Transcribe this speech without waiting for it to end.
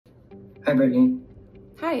Hi, Brittany.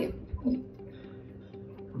 Hi.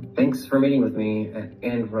 Thanks for meeting with me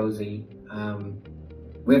and Rosie.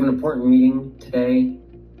 We have an important meeting today.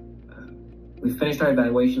 We finished our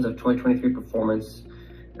evaluations of 2023 performance.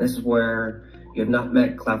 This is where you have not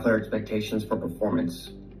met Cloudflare expectations for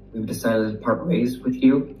performance. We've decided to part ways with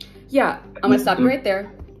you. Yeah, I'm gonna stop you right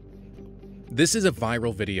there. This is a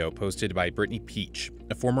viral video posted by Brittany Peach,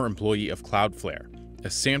 a former employee of Cloudflare, a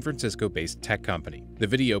San Francisco-based tech company. The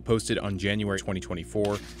video posted on January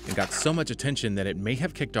 2024 and got so much attention that it may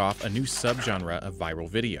have kicked off a new subgenre of viral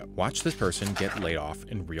video. Watch this person get laid off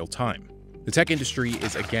in real time. The tech industry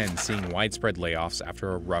is again seeing widespread layoffs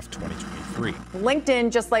after a rough 2023. LinkedIn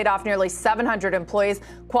just laid off nearly 700 employees.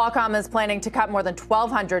 Qualcomm is planning to cut more than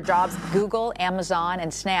 1,200 jobs. Google, Amazon,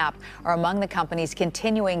 and Snap are among the companies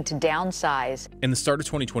continuing to downsize. And the start of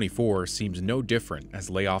 2024 seems no different as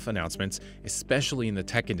layoff announcements, especially in the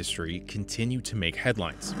tech industry, continue to make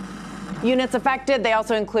headlines. Units affected, they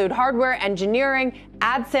also include hardware, engineering,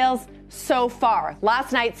 ad sales. So far,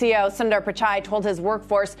 last night, CEO Sundar Pichai told his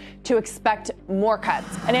workforce to expect more cuts.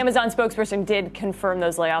 An Amazon spokesperson did confirm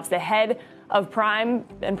those layoffs. The head of Prime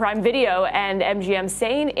Video and MGM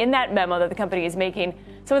saying in that memo that the company is making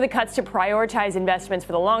some of the cuts to prioritize investments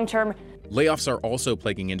for the long term. Layoffs are also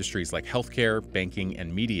plaguing industries like healthcare, banking,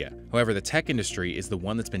 and media. However, the tech industry is the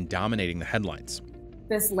one that's been dominating the headlines.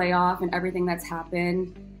 This layoff and everything that's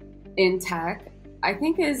happened in tech, I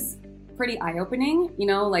think is pretty eye-opening. You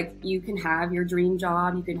know, like you can have your dream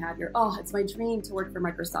job, you can have your, oh, it's my dream to work for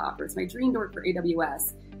Microsoft, or it's my dream to work for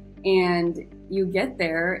AWS. And you get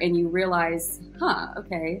there and you realize,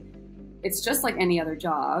 okay, it's just like any other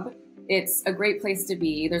job. It's a great place to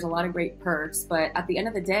be. There's a lot of great perks, but at the end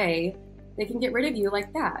of the day, they can get rid of you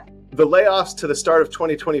like that. The layoffs to the start of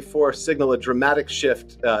 2024 signal a dramatic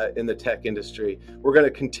shift in the tech industry. We're going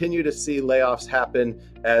to continue to see layoffs happen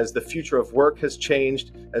as the future of work has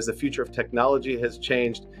changed, as the future of technology has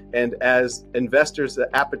changed, and as investors'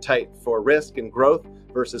 appetite for risk and growth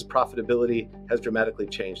versus profitability has dramatically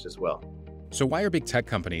changed as well. So why are big tech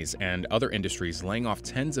companies and other industries laying off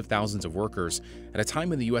tens of thousands of workers at a time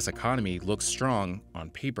when the U.S. economy looks strong on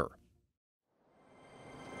paper?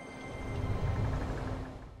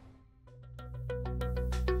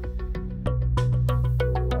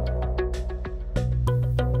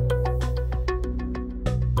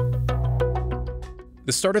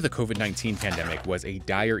 The start of the COVID-19 pandemic was a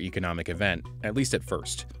dire economic event, at least at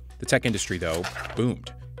first. The tech industry, though,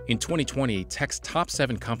 boomed. In 2020, tech's top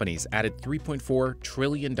 7 companies added $3.4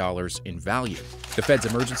 trillion in value. The Fed's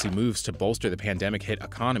emergency moves to bolster the pandemic-hit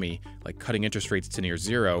economy, like cutting interest rates to near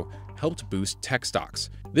zero, helped boost tech stocks.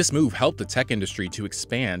 This move helped the tech industry to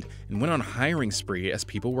expand and went on a hiring spree as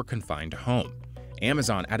people were confined to home.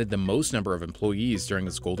 Amazon added the most number of employees during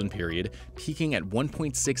this golden period, peaking at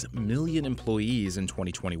 1.6 million employees in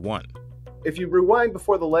 2021. If you rewind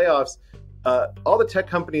before the layoffs, all the tech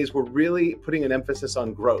companies were really putting an emphasis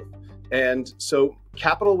on growth. And so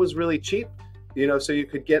capital was really cheap, so you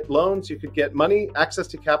could get loans, you could get money, access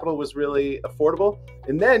to capital was really affordable.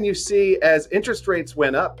 And then you see as interest rates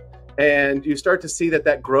went up, and you start to see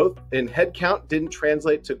that growth in headcount didn't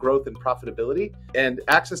translate to growth in profitability, and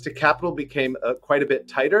access to capital became quite a bit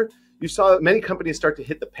tighter. You saw many companies start to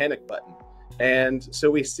hit the panic button. And so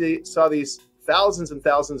we saw these thousands and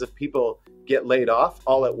thousands of people get laid off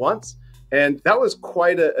all at once. And that was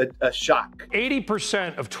quite a shock.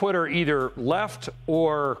 80% of Twitter either left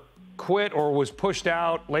or quit or was pushed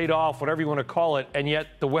out, laid off, whatever you want to call it, and yet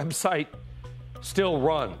the website still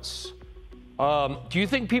runs. Do you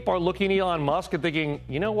think people are looking at Elon Musk and thinking,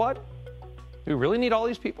 you know what? Do we really need all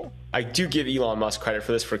these people? I do give Elon Musk credit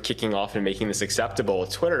for this, for kicking off and making this acceptable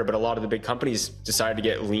with Twitter, but a lot of the big companies decided to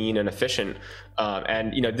get lean and efficient.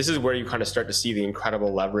 This is where you kind of start to see the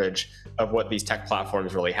incredible leverage of what these tech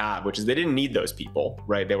platforms really have, which is they didn't need those people,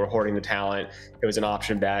 right? They were hoarding the talent. It was an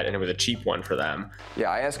option bet, and it was a cheap one for them.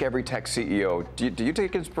 Yeah, I ask every tech CEO, do you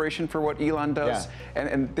take inspiration for what Elon does? Yeah.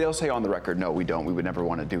 And they'll say on the record, no, we don't. We would never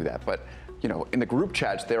want to do that. But in the group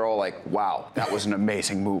chats, they're all like, wow, that was an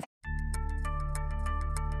amazing move.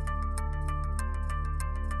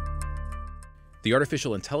 The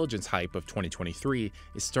artificial intelligence hype of 2023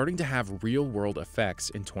 is starting to have real-world effects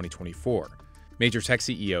in 2024. Major tech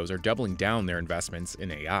CEOs are doubling down their investments in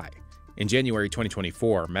AI. In January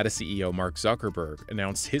 2024, Meta CEO Mark Zuckerberg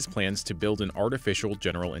announced his plans to build an artificial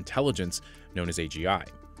general intelligence known as AGI.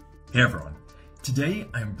 Hey everyone. Today,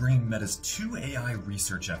 I'm bringing Meta's 2 AI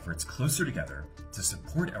research efforts closer together to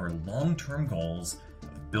support our long-term goals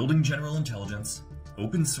of building general intelligence,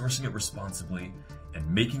 open sourcing it responsibly, and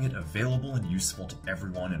making it available and useful to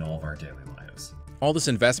everyone in all of our daily lives. All this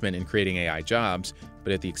investment in creating AI jobs,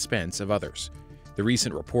 but at the expense of others. The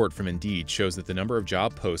recent report from Indeed shows that the number of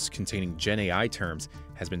job posts containing Gen AI terms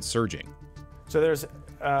has been surging. So there's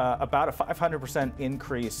about a 500%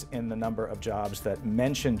 increase in the number of jobs that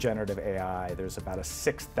mention generative AI. There's about a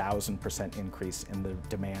 6,000% increase in the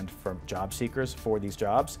demand from job seekers for these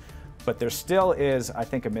jobs. But there still is, I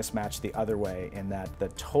think, a mismatch the other way in that the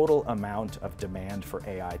total amount of demand for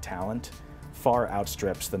AI talent far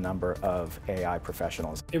outstrips the number of AI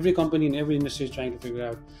professionals. Every company in every industry is trying to figure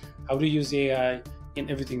out how to use AI in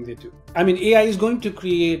everything they do. I mean, AI is going to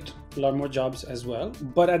create a lot more jobs as well,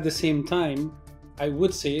 but at the same time, I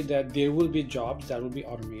would say that there will be jobs that will be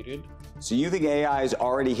automated. So you think AI has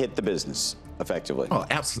already hit the business effectively? Oh,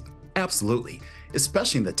 absolutely.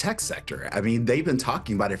 Especially in the tech sector. I mean, they've been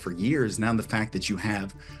talking about it for years now. The fact that you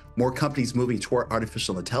have more companies moving toward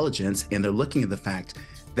artificial intelligence, and they're looking at the fact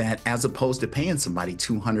that as opposed to paying somebody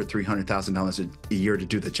 $200,000, $300,000 a year to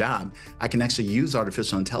do the job, I can actually use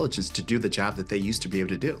artificial intelligence to do the job that they used to be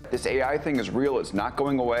able to do. This AI thing is real, it's not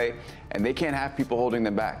going away, and they can't have people holding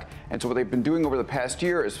them back. And so what they've been doing over the past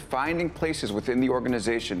year is finding places within the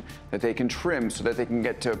organization that they can trim so that they can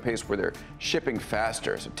get to a pace where they're shipping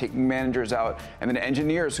faster. So taking managers out, and then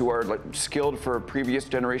engineers who are skilled for a previous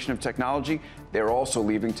generation of technology, they're also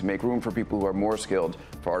leaving to make room for people who are more skilled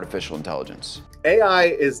for artificial intelligence. AI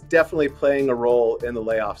is definitely playing a role in the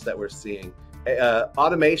layoffs that we're seeing.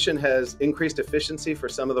 Automation has increased efficiency for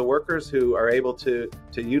some of the workers who are able to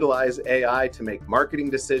utilize AI to make marketing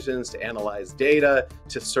decisions, to analyze data,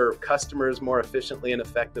 to serve customers more efficiently and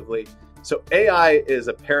effectively. So AI is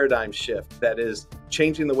a paradigm shift that is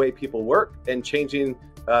changing the way people work and changing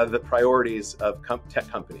the priorities of tech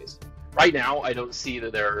companies. Right now, I don't see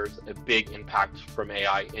that there's a big impact from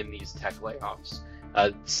AI in these tech layoffs.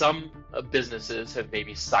 Some businesses have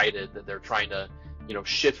maybe cited that they're trying to,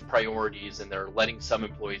 shift priorities, and they're letting some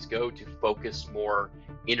employees go to focus more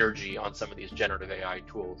energy on some of these generative AI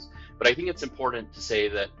tools. But I think it's important to say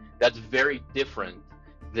that that's very different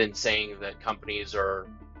than saying that companies are,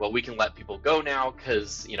 well, we can let people go now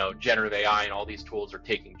because, generative AI and all these tools are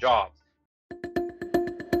taking jobs.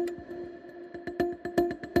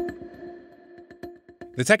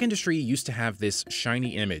 The tech industry used to have this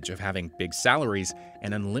shiny image of having big salaries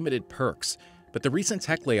and unlimited perks, but the recent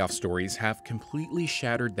tech layoff stories have completely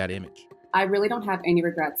shattered that image. I really don't have any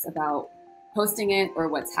regrets about posting it or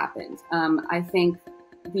what's happened. I think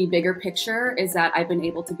the bigger picture is that I've been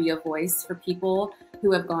able to be a voice for people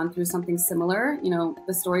who have gone through something similar.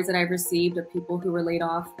 The stories that I've received of people who were laid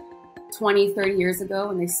off 20, 30 years ago,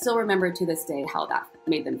 and they still remember to this day how that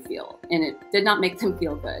made them feel. And it did not make them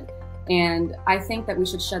feel good. And I think that we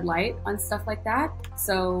should shed light on stuff like that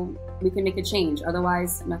so we can make a change.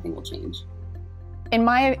 Otherwise, nothing will change. In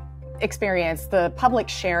my experience, the public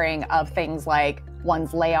sharing of things like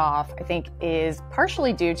one's layoff, I think, is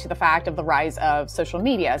partially due to the fact of the rise of social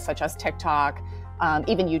media, such as TikTok,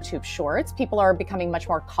 even YouTube Shorts. People are becoming much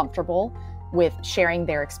more comfortable with sharing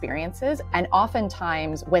their experiences. And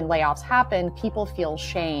oftentimes, when layoffs happen, people feel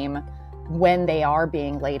shame when they are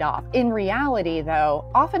being laid off. In reality, though,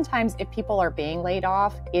 oftentimes if people are being laid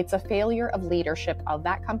off, it's a failure of leadership of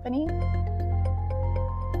that company.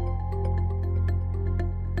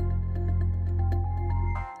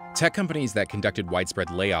 Tech companies that conducted widespread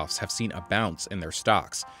layoffs have seen a bounce in their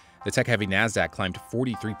stocks. The tech-heavy Nasdaq climbed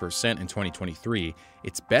 43% in 2023,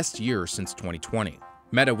 its best year since 2020.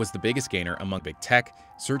 Meta was the biggest gainer among big tech,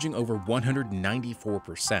 surging over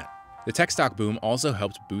 194%. The tech stock boom also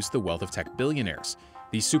helped boost the wealth of tech billionaires.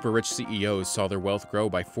 These super-rich CEOs saw their wealth grow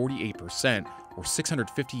by 48%, or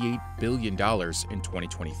 $658 billion in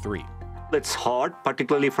 2023. It's hard,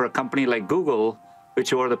 particularly for a company like Google,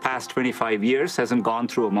 which over the past 25 years hasn't gone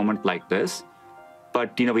through a moment like this.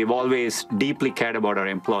 But, we've always deeply cared about our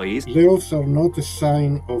employees. Layoffs are not a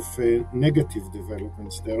sign of negative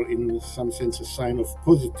developments. They are, in some sense, a sign of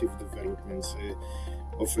positive developments,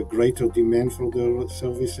 of a greater demand for their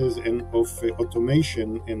services and of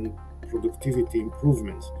automation and productivity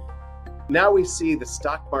improvements. Now we see the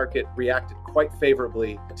stock market reacted quite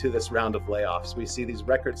favorably to this round of layoffs. We see these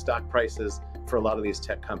record stock prices for a lot of these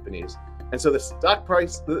tech companies. And so the stock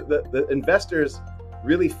price, the investors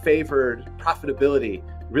really favored profitability,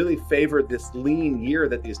 really favored this lean year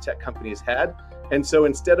that these tech companies had. And so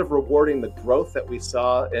instead of rewarding the growth that we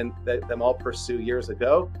saw and them all pursue years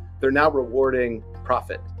ago, they're now rewarding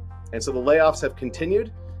profit. And so the layoffs have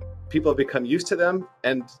continued. People have become used to them.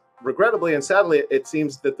 And regrettably and sadly, it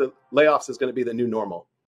seems that the layoffs is going to be the new normal.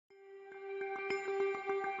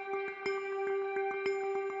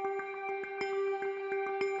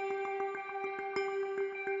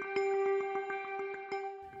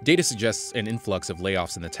 Data suggests an influx of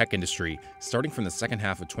layoffs in the tech industry starting from the second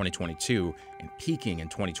half of 2022 and peaking in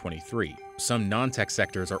 2023. Some non-tech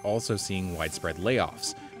sectors are also seeing widespread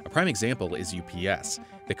layoffs. A prime example is UPS.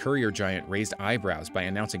 The courier giant raised eyebrows by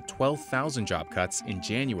announcing 12,000 job cuts in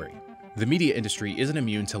January. The media industry isn't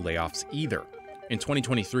immune to layoffs either. In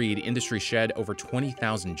 2023, the industry shed over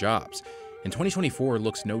 20,000 jobs. And 2024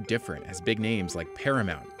 looks no different as big names like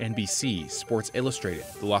Paramount, NBC, Sports Illustrated,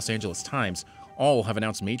 the Los Angeles Times all have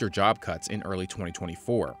announced major job cuts in early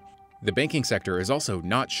 2024. The banking sector is also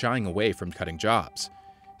not shying away from cutting jobs.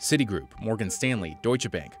 Citigroup, Morgan Stanley, Deutsche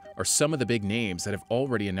Bank are some of the big names that have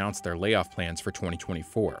already announced their layoff plans for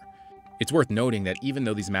 2024. It's worth noting that even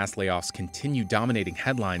though these mass layoffs continue dominating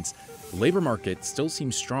headlines, the labor market still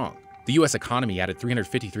seems strong. The U.S. economy added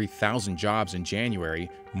 353,000 jobs in January,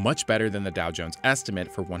 much better than the Dow Jones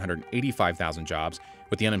estimate for 185,000 jobs,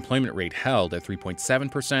 with the unemployment rate held at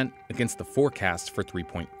 3.7% against the forecast for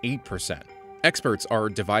 3.8%. Experts are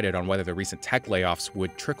divided on whether the recent tech layoffs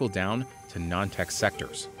would trickle down to non-tech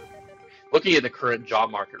sectors. Looking at the current job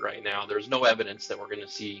market right now, there's no evidence that we're going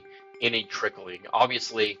to see any trickling.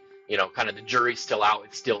 Obviously, kind of the jury's still out.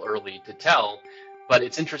 It's still early to tell. But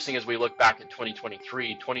it's interesting as we look back at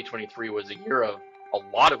 2023. 2023 was a year of a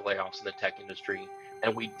lot of layoffs in the tech industry,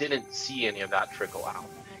 and we didn't see any of that trickle out.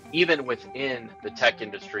 Even within the tech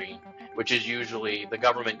industry, which is usually, the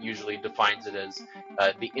government usually defines it as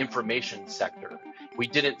the information sector, we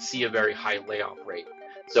didn't see a very high layoff rate.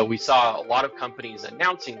 So we saw a lot of companies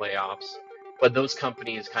announcing layoffs, but those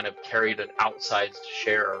companies kind of carried an outsized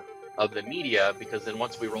share of the media, because then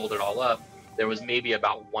once we rolled it all up, there was maybe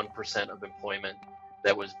about 1% of employment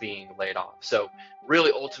that was being laid off. So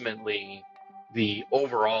really, ultimately, the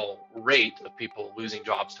overall rate of people losing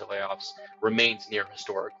jobs to layoffs remains near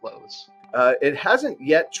historic lows. It hasn't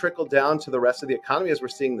yet trickled down to the rest of the economy, as we're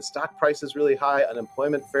seeing the stock prices really high,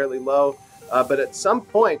 unemployment fairly low. But at some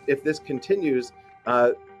point, if this continues,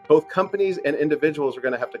 both companies and individuals are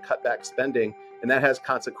going to have to cut back spending, and that has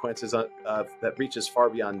consequences that reaches far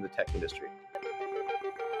beyond the tech industry.